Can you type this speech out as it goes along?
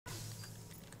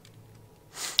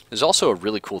There's also a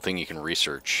really cool thing you can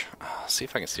research. See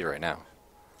if I can see it right now.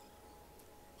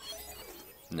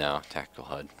 No, tactical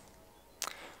HUD.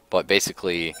 But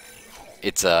basically,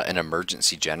 it's an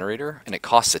emergency generator, and it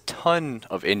costs a ton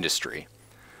of industry.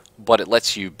 But it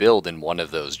lets you build in one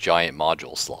of those giant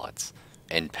module slots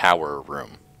and power a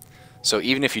room. So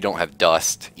even if you don't have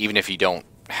dust, even if you don't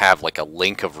have like a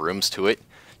link of rooms to it,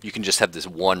 you can just have this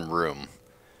one room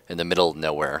in the middle of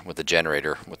nowhere with a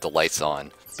generator with the lights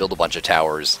on, build a bunch of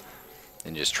towers,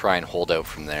 and just try and hold out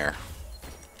from there.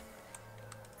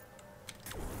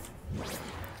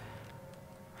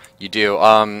 You do.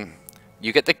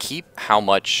 You get to keep how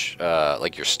much,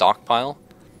 like your stockpile,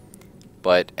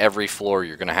 but every floor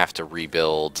you're going to have to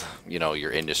rebuild, you know,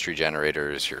 your industry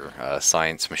generators, your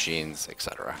science machines,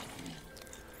 etc.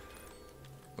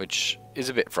 Which is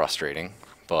a bit frustrating,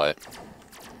 but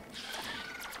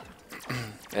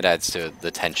it adds to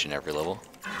the tension every level.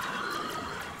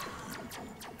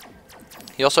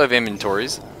 You also have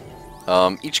inventories.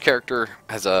 Each character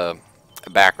has a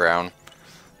background.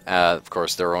 Of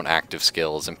course, their own active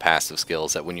skills and passive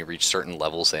skills that when you reach certain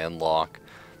levels they unlock.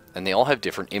 And they all have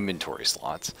different inventory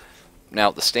slots.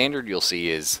 Now, the standard you'll see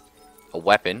is a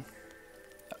weapon,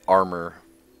 armor,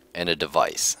 and a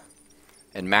device.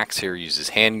 And Max here uses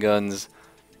handguns.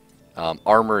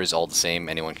 Armor is all the same.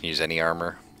 Anyone can use any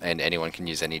armor, and anyone can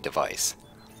use any device.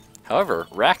 However,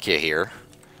 Rakia here,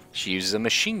 she uses a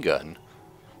machine gun,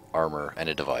 armor, and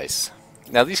a device.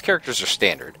 Now, these characters are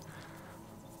standard,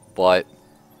 but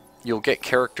you'll get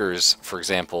characters, for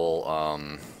example,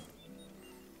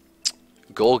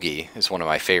 Golgi is one of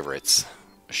my favorites.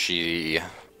 She's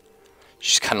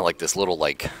kind of like this little,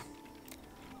 like,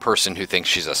 person who thinks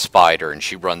she's a spider, and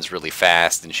she runs really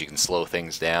fast, and she can slow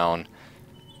things down.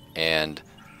 And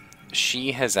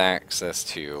she has access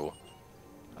to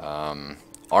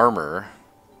armor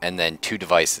and then 2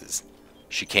 devices.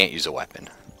 She can't use a weapon.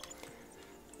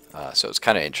 So it's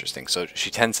kind of interesting. So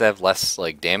she tends to have less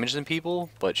like damage than people,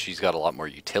 but she's got a lot more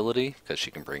utility because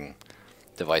she can bring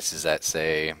devices that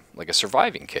say like a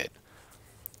surviving kit.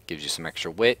 Gives you some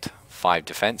extra wit, 5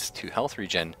 defense, 2 health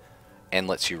regen, and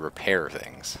lets you repair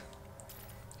things.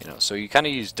 You know, so you kind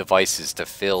of use devices to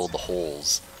fill the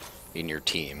holes in your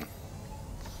team.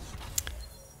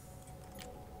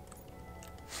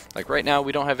 Like right now,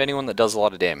 we don't have anyone that does a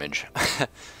lot of damage.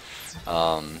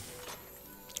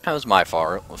 That was my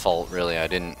fault, really. I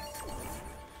didn't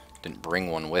bring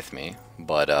one with me,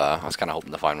 but I was kind of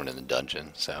hoping to find one in the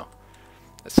dungeon. So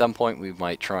at some point, we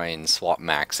might try and swap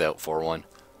Max out for one.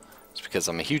 It's because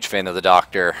I'm a huge fan of the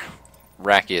Doctor.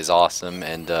 Rakia is awesome,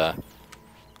 and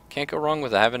can't go wrong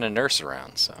with having a nurse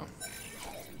around. So.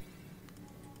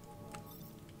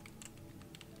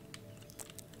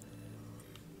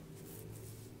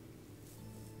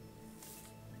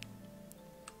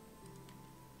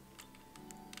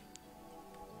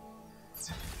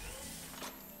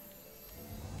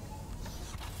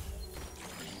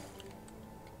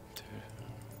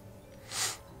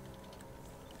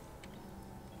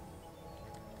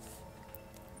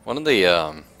 One of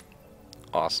the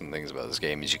awesome things about this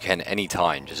game is you can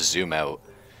anytime just zoom out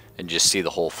and just see the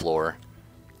whole floor.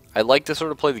 I like to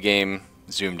sort of play the game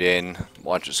zoomed in,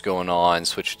 watch what's going on,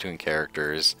 switch between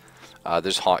characters.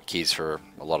 There's hotkeys for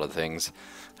a lot of things.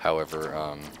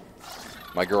 However,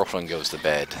 my girlfriend goes to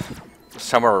bed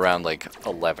somewhere around like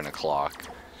 11 o'clock,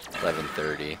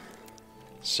 11:30.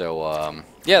 So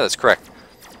yeah, that's correct.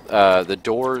 The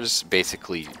doors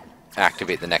basically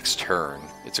activate the next turn.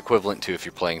 It's equivalent to if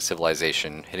you're playing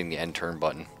Civilization, hitting the end turn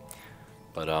button.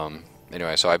 But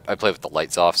anyway, so I play with the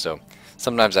lights off, so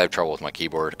sometimes I have trouble with my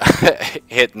keyboard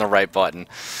hitting the right button.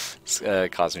 It's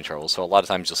causing me trouble. So a lot of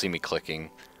times you'll see me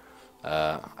clicking.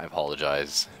 I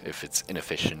apologize if it's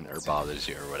inefficient or bothers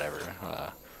you or whatever.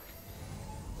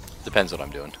 Depends what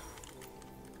I'm doing.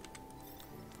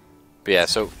 But yeah,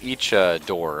 so each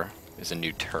door is a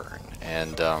new turn,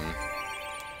 and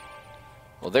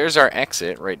well, there's our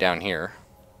exit right down here.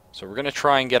 So we're going to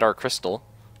try and get our crystal,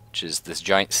 which is this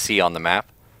giant C on the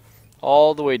map,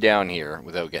 all the way down here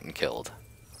without getting killed.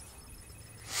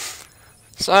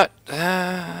 So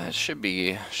that should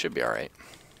be alright.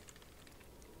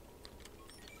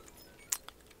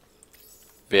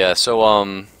 But yeah, so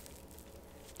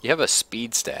you have a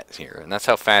speed stat here, and that's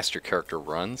how fast your character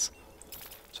runs.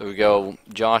 So we go,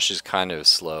 Josh is kind of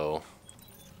slow.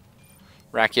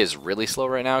 Rakia is really slow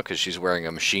right now because she's wearing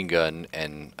a machine gun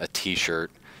and a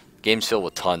t-shirt. Game's filled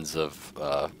with tons of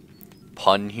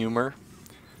pun humor.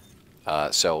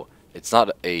 So it's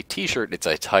not a t-shirt, it's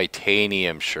a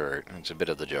titanium shirt. It's a bit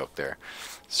of the joke there.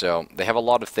 So they have a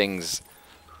lot of things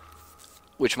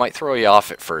which might throw you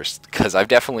off at first, because I've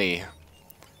definitely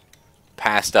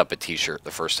passed up a t-shirt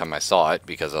the first time I saw it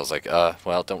because I was like,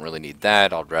 well, don't really need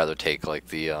that. I'd rather take like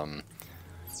the, you know,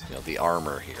 the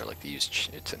armor here, like the used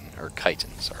chitin, or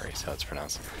chitin, sorry, is how it's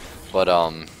pronounced. But,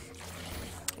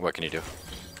 what can you do?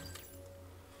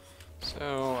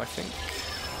 So, I think...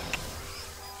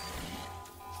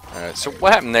 Alright, so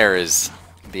what happened there is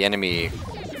the enemy...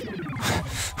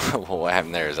 well, what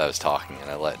happened there is I was talking and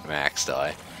I let Max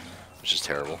die, which is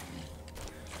terrible.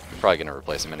 I'm probably going to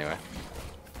replace him anyway.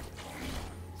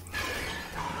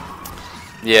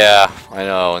 Yeah, I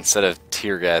know, instead of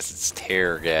tear gas, it's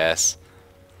tear gas.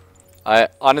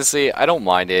 Honestly, I don't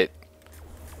mind it.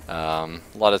 A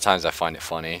lot of times I find it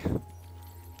funny.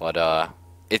 But,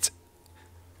 it's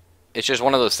just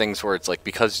one of those things where it's like,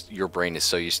 because your brain is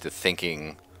so used to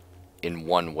thinking in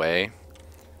one way,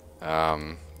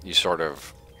 you sort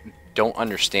of don't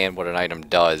understand what an item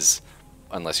does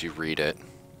unless you read it.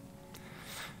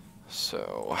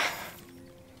 So...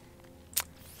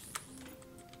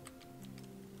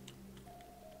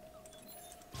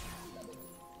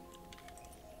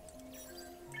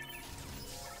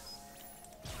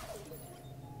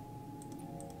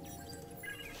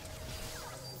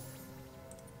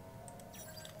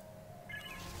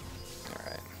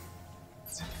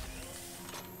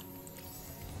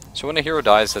 So when a hero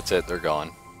dies, that's it, they're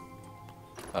gone.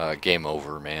 Game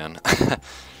over, man.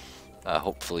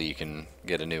 Hopefully you can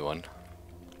get a new one.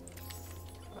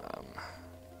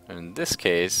 In this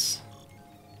case...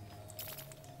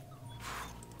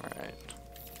 Alright.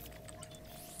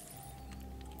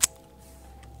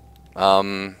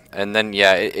 And then,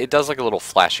 yeah, it does like a little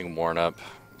flashing warn-up.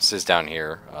 This is down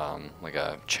here, like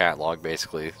a chat log,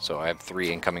 basically. So I have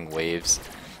 3 incoming waves.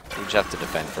 We just have to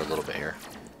defend for a little bit here.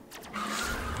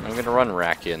 I'm going to run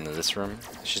Rakia into this room.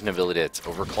 She's an ability that's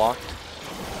overclocked.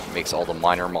 It makes all the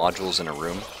minor modules in a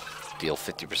room deal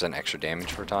 50% extra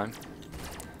damage per time.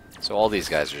 So all these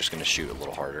guys are just going to shoot a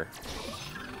little harder.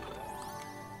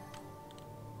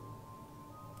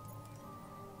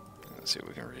 Let's see what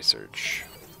we can research.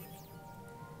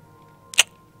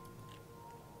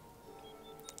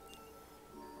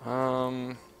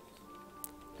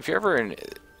 If you're ever in...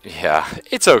 Yeah,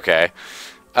 it's okay.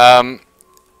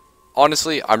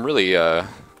 Honestly, I'm really, I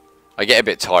get a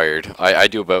bit tired. I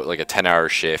do about like a 10-hour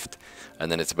shift, and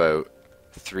then it's about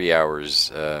 3 hours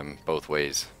both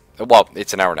ways. Well,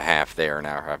 it's an hour and a half there, an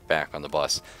hour and a half back on the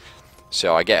bus.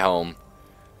 So I get home,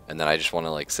 and then I just want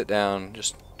to like sit down,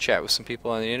 just chat with some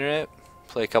people on the internet,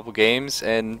 play a couple games,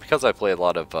 and because I play a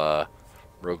lot of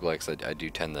roguelikes, I do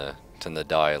tend to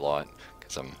die a lot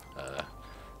because I'm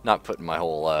not putting my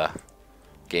whole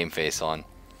game face on.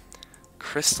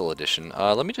 Crystal Edition.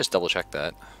 Let me just double check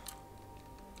that.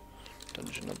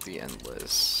 Dungeon of the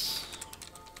Endless.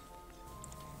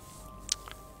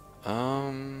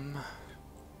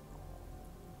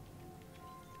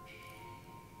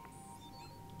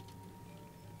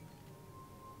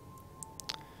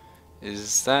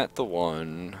 Is that the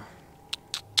one?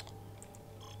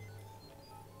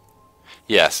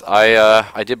 Yes,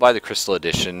 I did buy the Crystal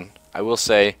Edition. I will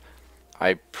say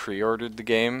I pre-ordered the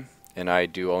game, and I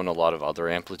do own a lot of other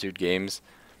Amplitude games.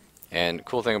 And the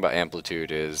cool thing about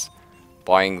Amplitude is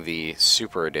buying the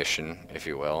Super Edition, if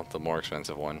you will, the more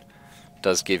expensive one,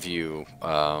 does give you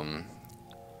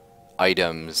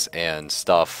items and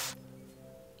stuff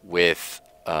with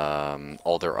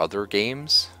all their other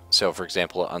games. So, for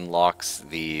example, it unlocks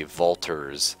the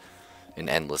Vaulters in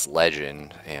Endless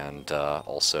Legend, and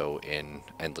also in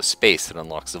Endless Space it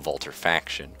unlocks the Vaulter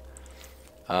faction.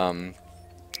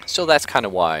 So that's kind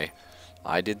of why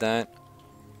I did that.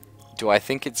 Do I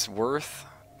think it's worth,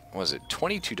 what is it,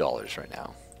 $22 right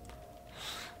now?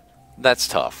 That's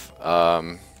tough.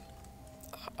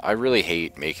 I really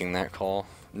hate making that call.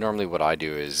 Normally what I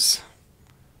do is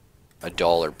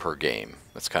 $1 per game.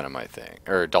 That's kind of my thing.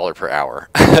 Or $1 per hour.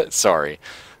 Sorry.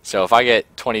 So if I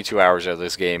get 22 hours out of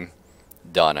this game,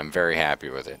 done. I'm very happy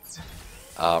with it.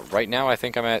 Right now I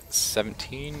think I'm at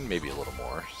 17, maybe a little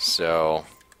more. So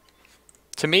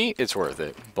to me, it's worth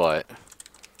it. But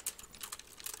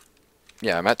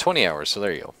yeah, I'm at 20 hours, so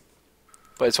there you go.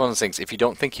 But it's one of those things, if you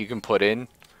don't think you can put in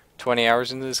 20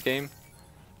 hours into this game,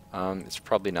 it's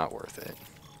probably not worth it.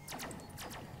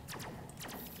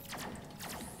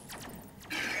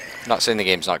 I'm not saying the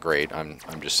game's not great, I'm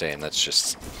just saying that's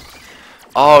just...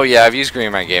 Oh yeah, I've used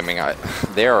Green Man Gaming.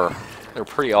 They're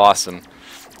pretty awesome.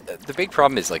 The big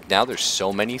problem is, like, now there's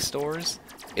so many stores,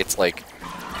 it's like,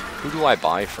 who do I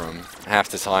buy from half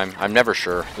the time? I'm never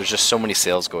sure. There's just so many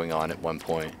sales going on at one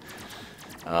point.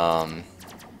 The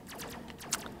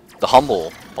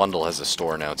Humble Bundle has a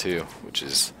store now too, which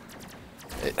is...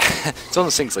 It's one of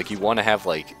those things, like, you want to have,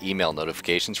 like, email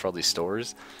notifications for all these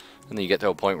stores, And then you get to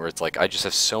a point where it's like, I just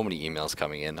have so many emails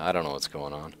coming in, I don't know what's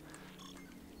going on.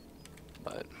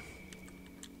 But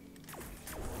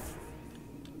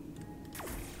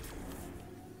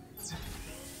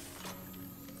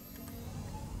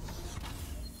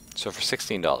so for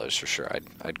 $16 for sure,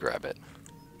 I'd grab it.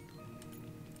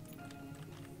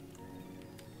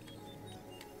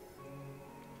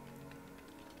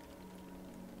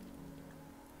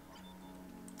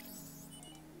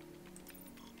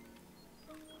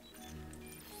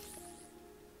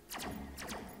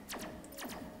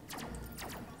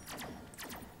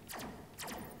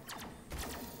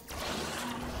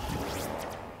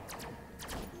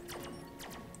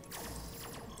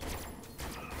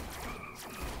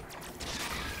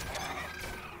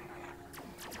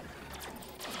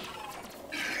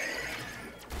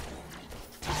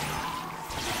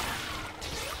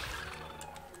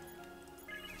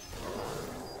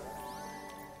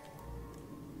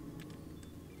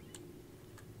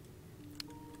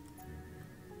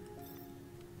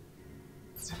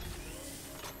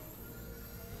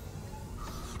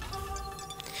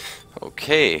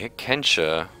 Okay,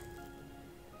 Kensha.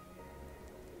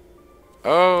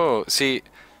 Oh, see,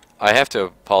 I have to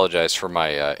apologize for my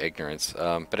ignorance.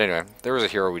 But anyway, there was a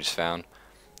hero we just found.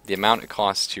 The amount it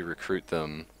costs to recruit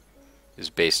them is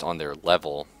based on their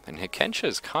level, and Hikensha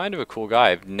is kind of a cool guy.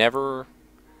 I've never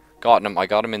gotten him. I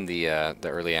got him in the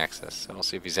early access. So I'll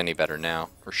see if he's any better now,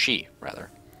 or she rather.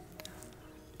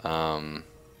 I'm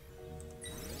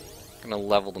gonna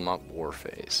level them up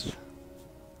Warface.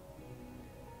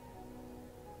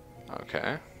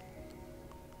 Okay.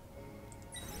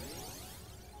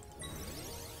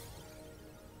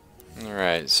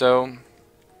 Alright, so I'm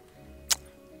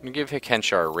gonna give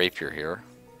Hikensha our rapier here.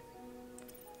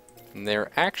 And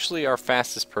they're actually our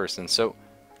fastest person, so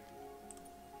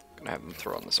I'm gonna have them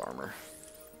throw on this armor.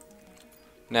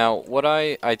 Now, what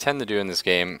I tend to do in this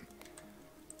game,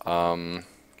 I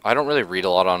don't really read a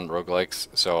lot on roguelikes,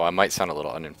 so I might sound a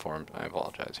little uninformed. I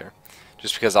apologize here.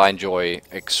 Just because I enjoy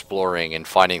exploring and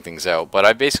finding things out. But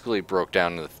I basically broke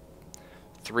down into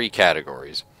three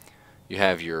categories. You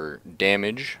have your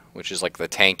damage, which is like the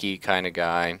tanky kind of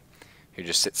guy who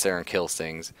just sits there and kills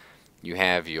things. You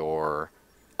have your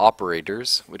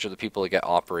operators, which are the people that get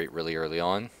operate really early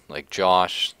on, like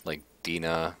Josh, like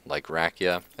Dina, like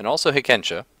Rakia, and also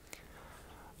Hikensha.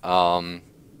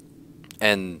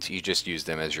 And you just use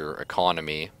them as your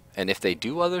economy. And if they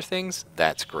do other things,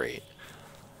 that's great.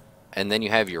 And then you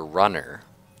have your runner,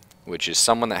 which is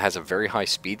someone that has a very high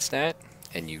speed stat,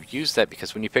 and you use that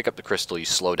because when you pick up the crystal, you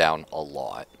slow down a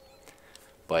lot.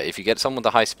 But if you get someone with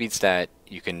a high speed stat,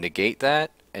 you can negate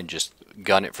that and just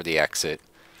gun it for the exit.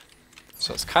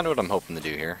 So that's kind of what I'm hoping to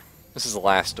do here. This is the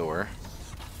last door.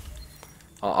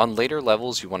 On later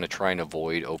levels, you want to try and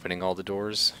avoid opening all the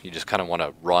doors. You just kind of want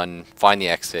to run, find the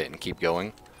exit, and keep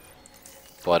going.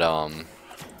 But,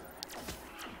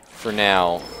 for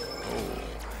now... Oh,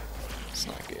 it's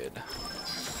not good.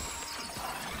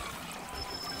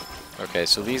 Okay,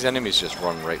 so these enemies just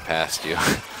run right past you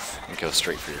and go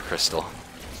straight for your crystal.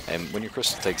 And when your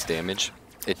crystal takes damage,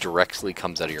 it directly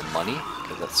comes out of your money,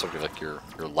 because that's sort of like your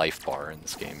life bar in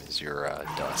this game, is your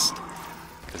dust.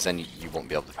 Because then you won't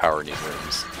be able to power any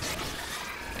rooms.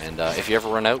 And if you ever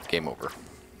run out, game over.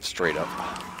 Straight up.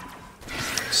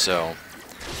 So,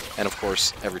 and of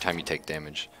course, every time you take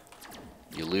damage,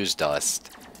 you lose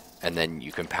dust, and then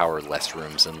you can power less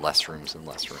rooms and less rooms and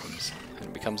less rooms. And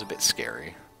it becomes a bit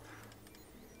scary.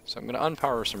 So I'm going to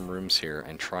unpower some rooms here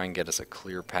and try and get us a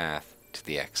clear path to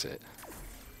the exit.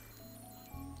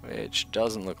 Which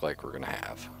doesn't look like we're going to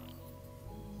have.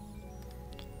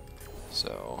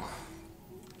 So...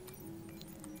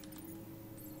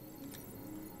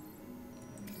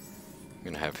 I'm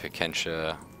going to have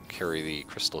Hikensha carry the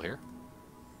crystal here.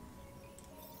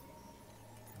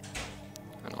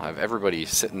 And I'll have everybody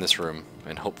sit in this room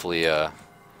and hopefully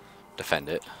defend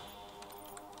it.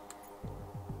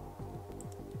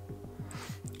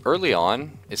 Early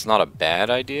on, it's not a bad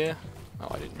idea. Oh,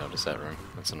 I didn't notice that room.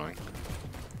 That's annoying.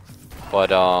 But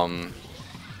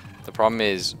the problem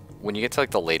is, when you get to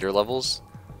like the later levels,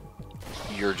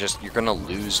 you're going to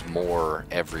lose more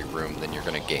every room than you're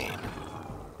going to gain.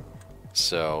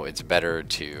 So it's better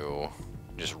to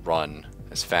just run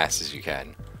as fast as you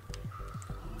can.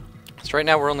 So right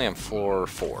now we're only on floor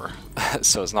 4,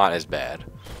 so it's not as bad.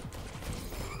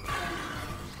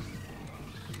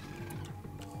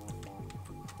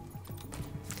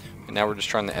 And now we're just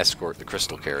trying to escort the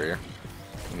crystal carrier.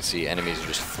 You can see enemies are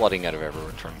just flooding out of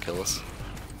everywhere trying to kill us.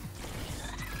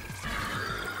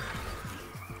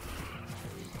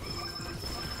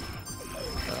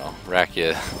 Oh,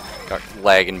 Rakia got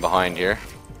lagging behind here.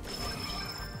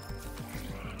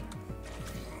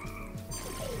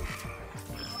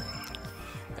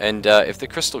 And if the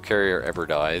crystal carrier ever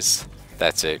dies,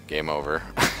 that's it, game over.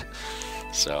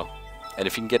 So, and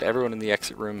if you can get everyone in the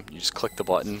exit room, you just click the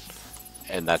button,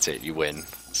 and that's it, you win.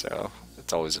 So,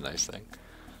 it's always a nice thing.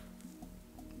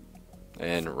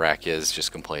 And Rakia is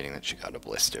just complaining that she got a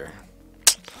blister.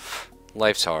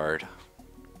 Life's hard.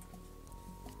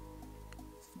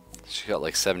 She got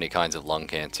like 70 kinds of lung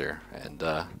cancer, and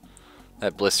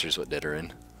that blister's what did her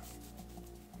in.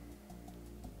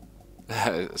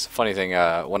 It's a funny thing,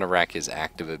 one of Rakia's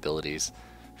active abilities,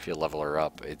 if you level her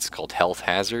up, it's called Health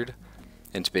Hazard.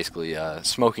 And it's basically,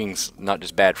 smoking's not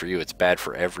just bad for you, it's bad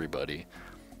for everybody.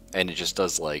 And it just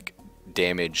does, like,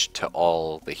 damage to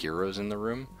all the heroes in the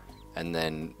room, and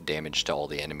then damage to all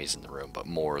the enemies in the room, but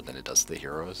more than it does to the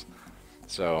heroes.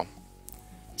 So,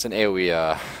 it's an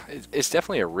AoE, it's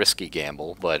definitely a risky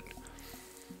gamble, but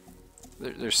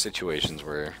there's situations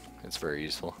where it's very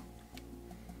useful.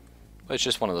 But it's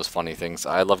just one of those funny things.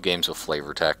 I love games with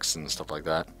flavor text and stuff like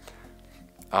that.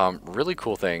 Really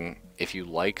cool thing, if you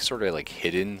like sort of like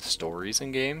hidden stories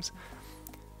in games,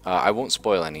 I won't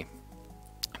spoil any,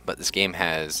 but this game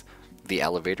has the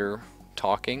elevator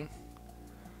talking,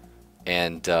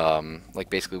 and like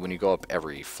basically when you go up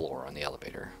every floor on the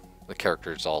elevator, the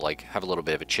characters all like have a little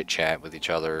bit of a chit chat with each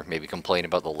other, maybe complain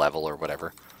about the level or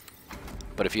whatever.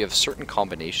 But if you have certain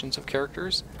combinations of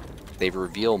characters, they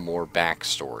reveal more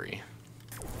backstory.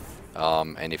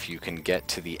 And if you can get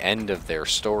to the end of their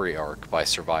story arc by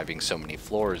surviving so many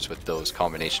floors with those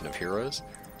combination of heroes,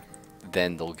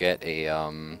 then they'll get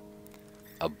a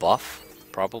buff,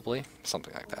 probably,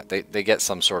 something like that. They get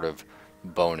some sort of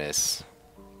bonus.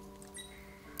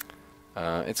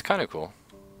 It's kind of cool.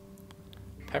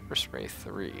 Pepper Spray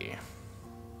 3.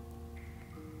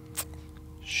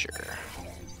 Sure.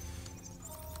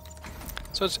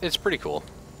 So it's pretty cool.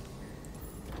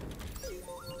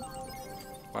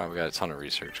 Wow, we got a ton of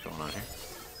research going on here.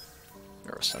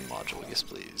 Neurostun module, yes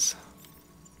please.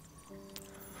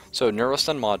 So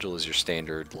Neurostun module is your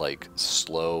standard, like,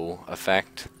 slow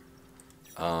effect.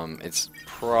 It's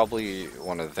probably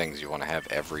one of the things you want to have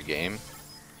every game.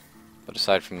 But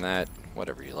aside from that,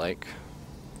 whatever you like.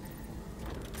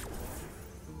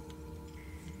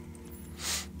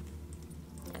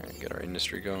 Alright, get our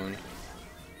industry going.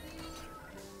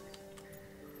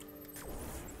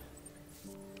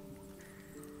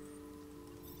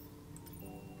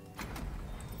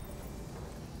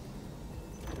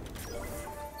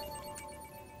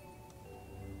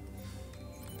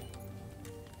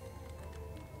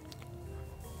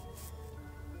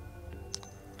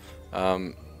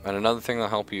 And another thing that'll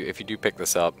help you, if you do pick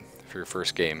this up for your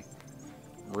first game,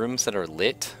 rooms that are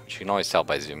lit, which you can always tell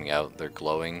by zooming out, they're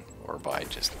glowing, or by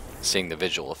just seeing the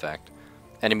visual effect.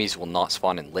 Enemies will not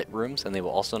spawn in lit rooms, and they will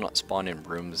also not spawn in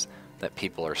rooms that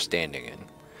people are standing in.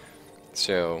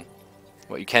 So,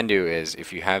 what you can do is,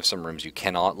 if you have some rooms you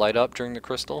cannot light up during the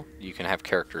crystal, you can have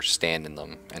characters stand in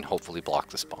them, and hopefully block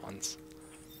the spawns.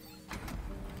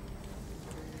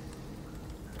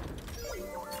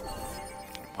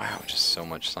 Wow, just so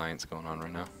much science going on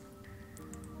right now.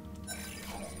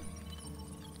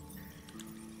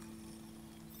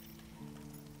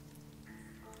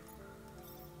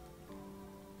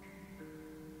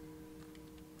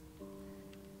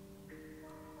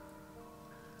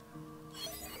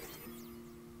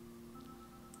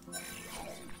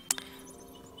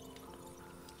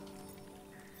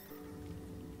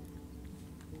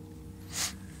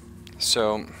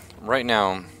 So, right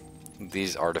now,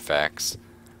 these artifacts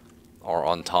are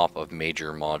on top of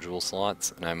major module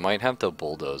slots, and I might have to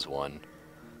bulldoze one.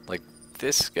 Like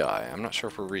this guy, I'm not sure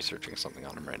if we're researching something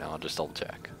on him right now, I'll just double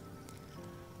check.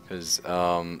 Because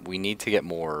we need to get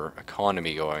more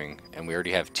economy going, and we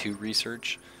already have 2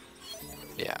 research.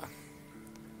 Yeah.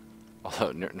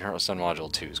 Although Neurostun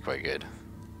Module 2 is quite good.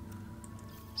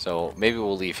 So maybe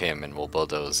we'll leave him and we'll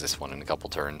bulldoze this one in a couple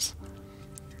turns.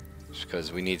 Just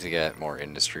because we need to get more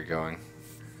industry going.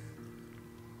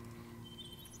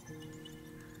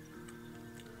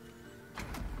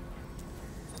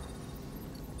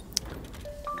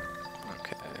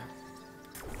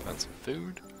 Got some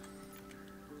food.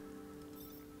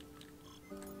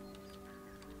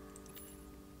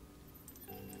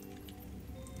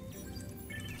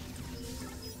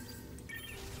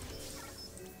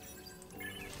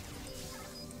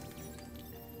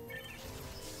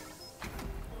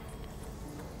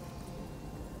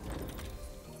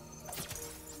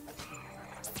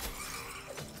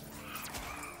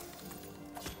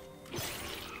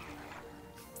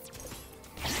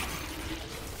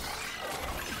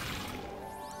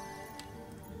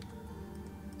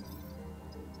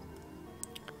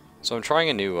 So I'm trying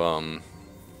a new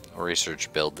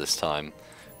research build this time,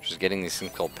 which is getting these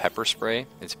things called pepper spray.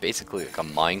 It's basically like a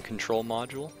mind control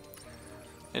module.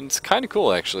 And it's kind of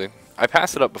cool, actually. I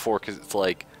passed it up before because it's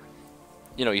like,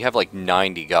 you know, you have like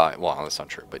 90 guys. Well, that's not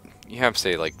true, but you have,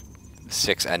 say, like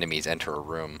 6 enemies enter a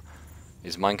room.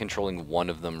 Is mind controlling one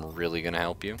of them really going to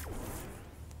help you?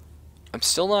 I'm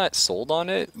still not sold on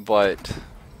it, but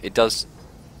it does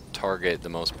target the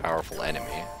most powerful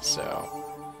enemy,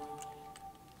 so,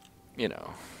 you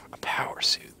know, a power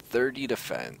suit, 30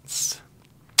 defense.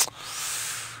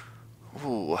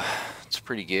 Ooh, it's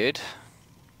pretty good.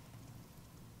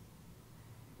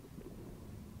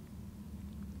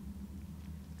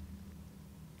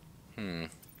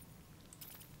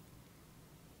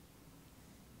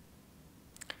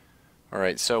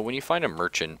 Alright, so when you find a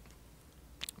merchant,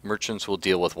 merchants will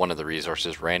deal with one of the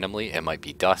resources randomly. It might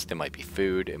be dust, it might be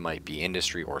food, it might be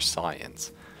industry or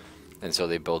science. And so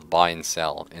they both buy and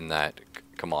sell in that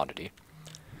commodity.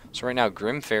 So right now,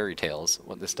 Grim Fairy Tales,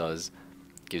 what this does,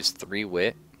 gives 3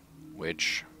 wit,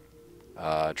 which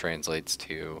translates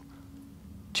to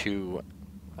 2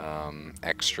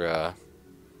 extra,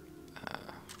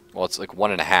 well, it's like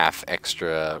 1.5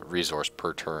 extra resource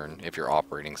per turn if you're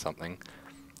operating something,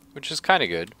 which is kind of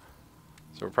good.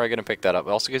 So we're probably going to pick that up. It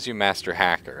also gives you Master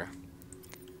Hacker,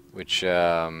 which,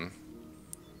 we'll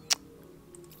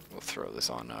throw this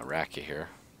on Rakia here.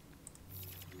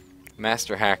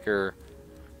 Master Hacker,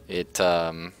 it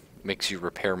makes you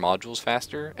repair modules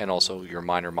faster, and also your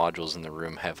minor modules in the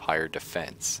room have higher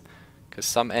defense, because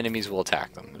some enemies will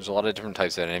attack them. There's a lot of different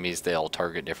types of enemies. They all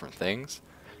target different things.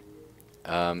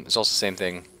 It's also the same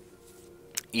thing.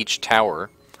 Each tower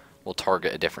will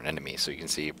target a different enemy. So you can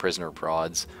see prisoner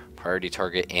prods, priority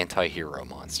target anti-hero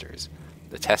monsters.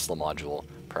 The Tesla module,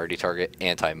 priority target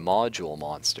anti-module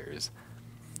monsters.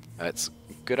 It's a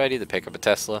good idea to pick up a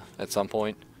Tesla at some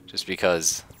point, just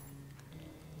because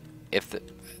if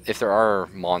there are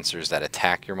monsters that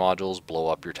attack your modules, blow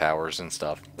up your towers and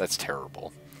stuff, that's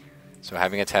terrible. So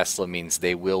having a Tesla means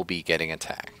they will be getting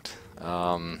attacked.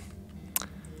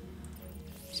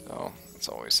 So it's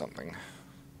always something.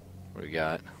 What do we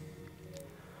got?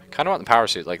 Kind of want the power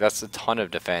suit. Like, that's a ton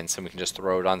of defense, and we can just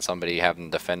throw it on somebody, have them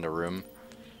defend a room.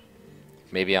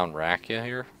 Maybe on Rakia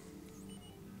here.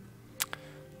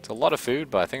 It's a lot of food,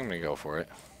 but I think I'm gonna go for it.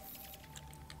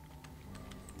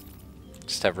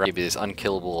 Just have Rakia be this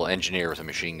unkillable engineer with a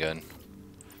machine gun.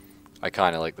 I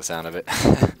kind of like the sound of it.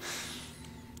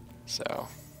 So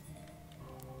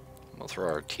we'll throw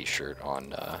our t-shirt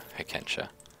on Hikensha.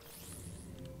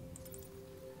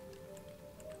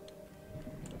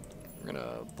 We're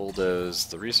gonna bulldoze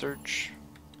the research.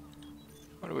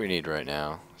 What do we need right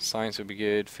now? Science would be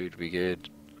good, food would be good.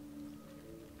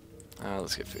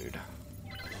 Let's get food.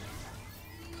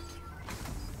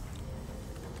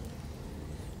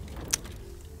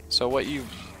 So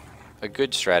a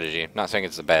good strategy, I'm not saying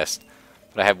it's the best,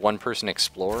 but I have one person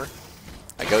explore.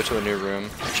 I go to a new room,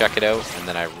 check it out, and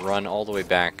then I run all the way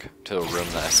back to a room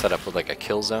that I set up with like a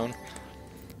kill zone,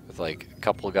 with like a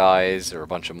couple guys or a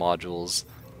bunch of modules.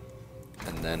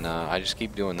 And then I just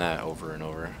keep doing that over and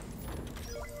over.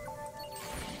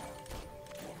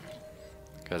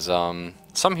 Because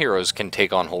some heroes can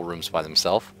take on whole rooms by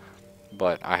themselves,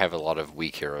 but I have a lot of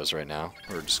weak heroes right now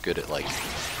who are just good at like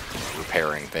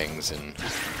repairing things and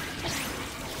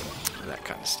that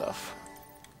kind of stuff.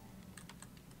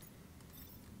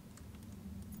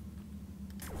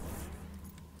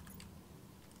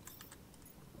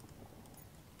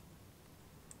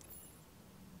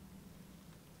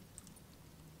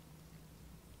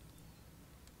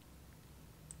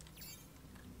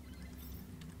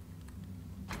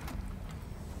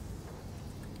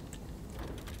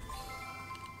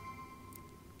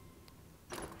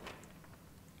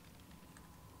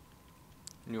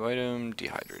 New item,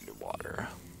 dehydrated water.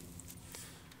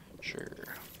 Sure.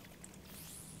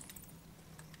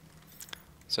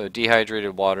 So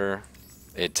dehydrated water,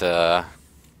 it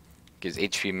gives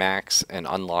HP max and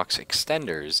unlocks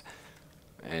extenders.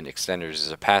 And extenders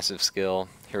is a passive skill.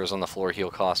 Heroes on the floor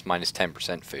heal cost minus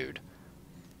 10% food.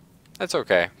 That's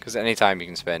okay, because anytime you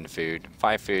can spend food,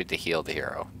 5 food to heal the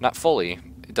hero. Not fully,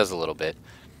 it does a little bit.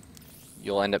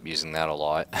 You'll end up using that a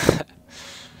lot.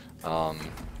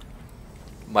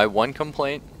 My one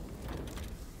complaint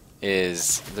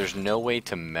is there's no way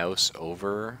to mouse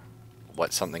over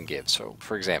what something gives. So,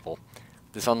 for example,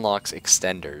 this unlocks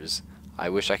extenders. I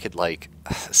wish I could, like,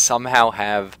 somehow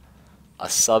have a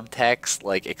subtext,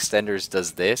 like, extenders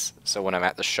does this, so when I'm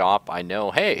at the shop, I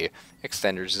know, hey,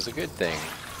 extenders is a good thing.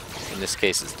 In this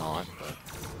case, it's not, but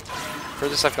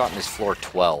furthest I've gotten is floor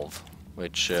 12,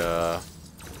 which, I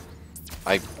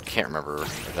can't remember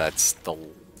if that's the...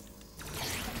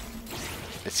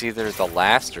 It's either the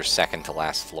last or second to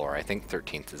last floor. I think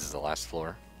 13th is the last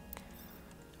floor.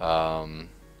 And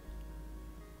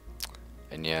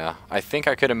yeah, I think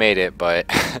I could have made it, but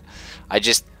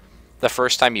the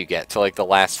first time you get to like the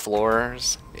last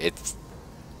floors,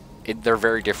 they're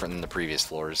very different than the previous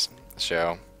floors,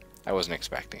 so I wasn't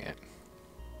expecting it.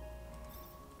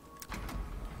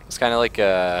 It's kind of like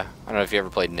I don't know if you ever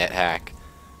played NetHack,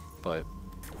 but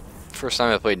first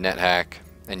time I played NetHack,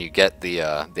 and you get the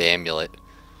amulet,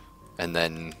 and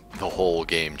then the whole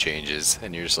game changes,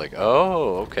 and you're just like,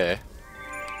 oh, okay.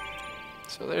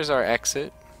 So there's our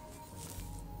exit.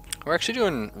 We're actually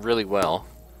doing really well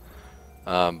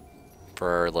for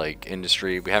our like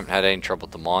industry. We haven't had any trouble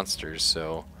with the monsters,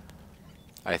 so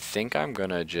I think I'm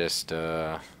gonna just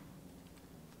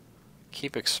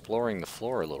keep exploring the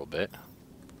floor a little bit.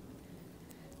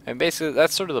 And basically,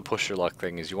 that's sort of the push your luck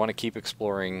thing, is you want to keep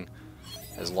exploring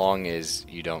as long as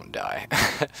you don't die.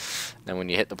 Then when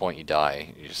you hit the point you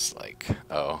die, you're just like,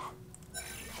 oh,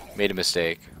 made a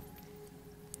mistake.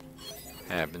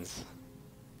 Happens.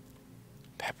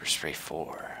 Pepper spray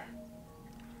 4.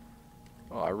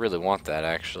 Oh, I really want that,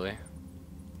 actually.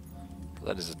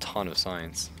 That is a ton of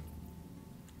science.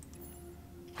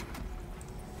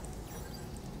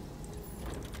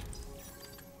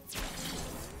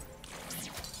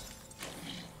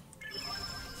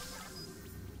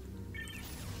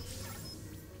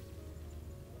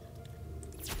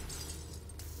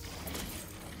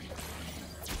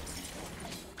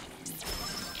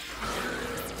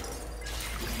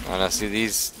 Oh no, see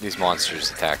these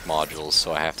monsters attack modules,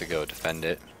 so I have to go defend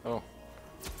it. Oh.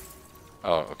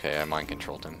 Oh, okay, I mind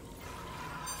controlled him.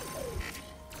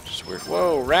 Just weird.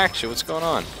 Whoa, Raksha, what's going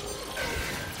on?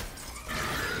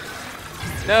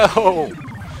 No!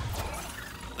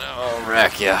 Oh,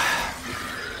 Rakia.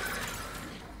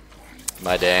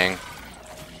 My dang.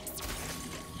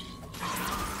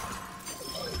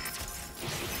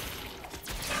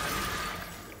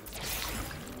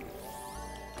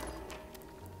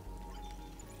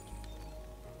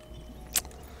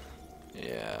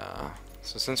 Yeah.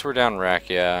 So since we're down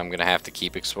Rakia, I'm gonna have to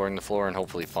keep exploring the floor and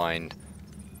hopefully find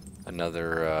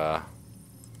another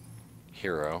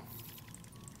hero.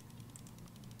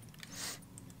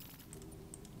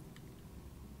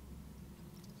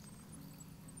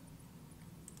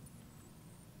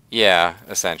 Yeah,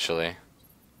 essentially.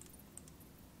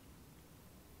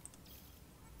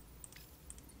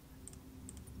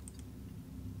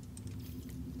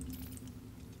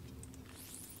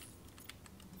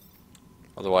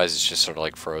 Otherwise, it's just sort of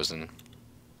like frozen.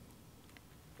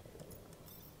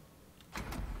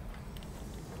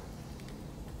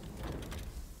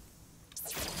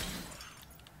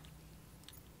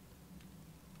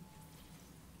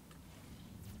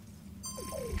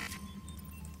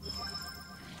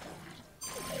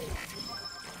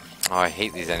 Oh, I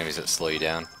hate these enemies that slow you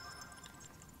down.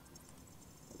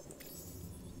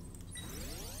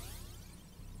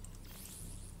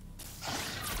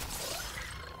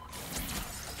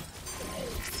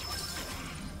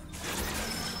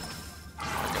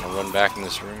 I'm gonna run back in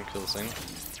this room, kill this thing.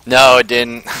 No, it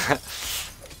didn't.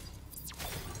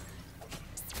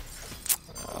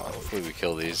 Hopefully we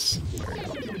kill these.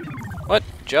 What?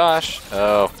 Josh?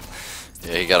 Oh.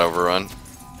 Yeah, he got overrun.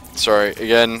 Sorry,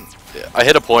 again. I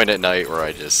hit a point at night where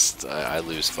I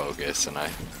lose focus, and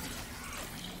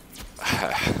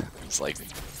it's like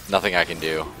nothing I can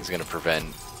do is gonna prevent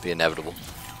the inevitable.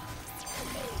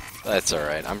 That's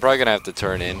alright. I'm probably gonna have to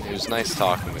turn in. It was nice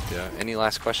talking with you. Any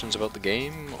last questions about the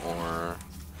game, or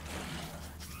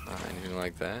anything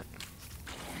like that?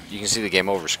 You can see the game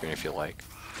over screen if you like.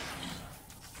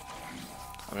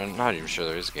 I'm not even sure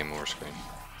there is a game over screen.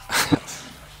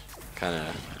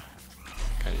 Kinda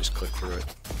just click through it.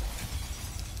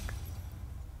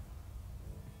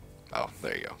 Oh,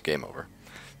 there you go. Game over.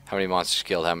 How many monsters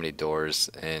killed, how many doors,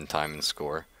 and time and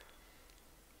score.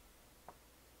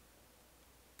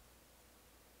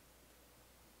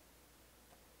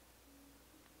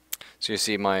 So you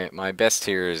see my best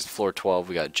here is floor 12.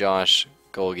 We got Josh,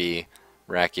 Golgi,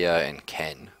 Rakia, and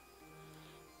Ken.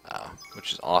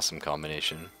 Which is awesome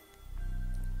combination.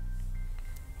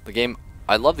 The game,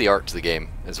 I love the art to the game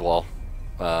as well.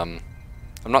 I'm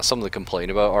not someone to complain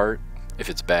about art if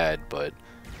it's bad, but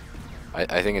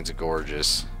I think it's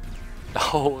gorgeous.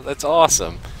 Oh, that's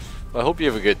awesome. Well, I hope you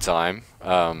have a good time.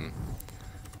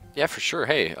 Yeah, for sure.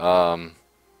 Hey,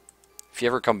 if you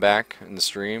ever come back in the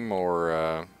stream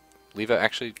or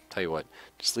actually, tell you what,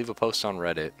 just leave a post on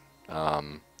Reddit.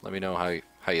 Let me know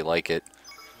how you like it.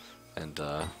 And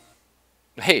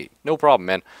hey, no problem,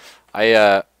 man.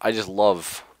 I just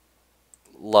love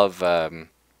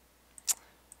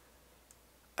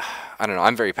I don't know,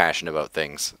 I'm very passionate about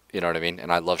things, you know what I mean?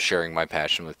 And I love sharing my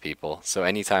passion with people. So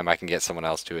anytime I can get someone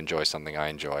else to enjoy something I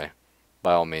enjoy,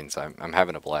 by all means, I'm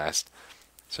having a blast.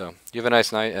 So you have a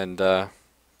nice night, and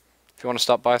if you want to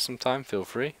stop by sometime, feel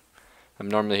free. I'm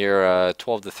normally here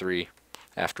 12 to 3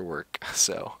 after work,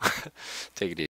 so take it easy.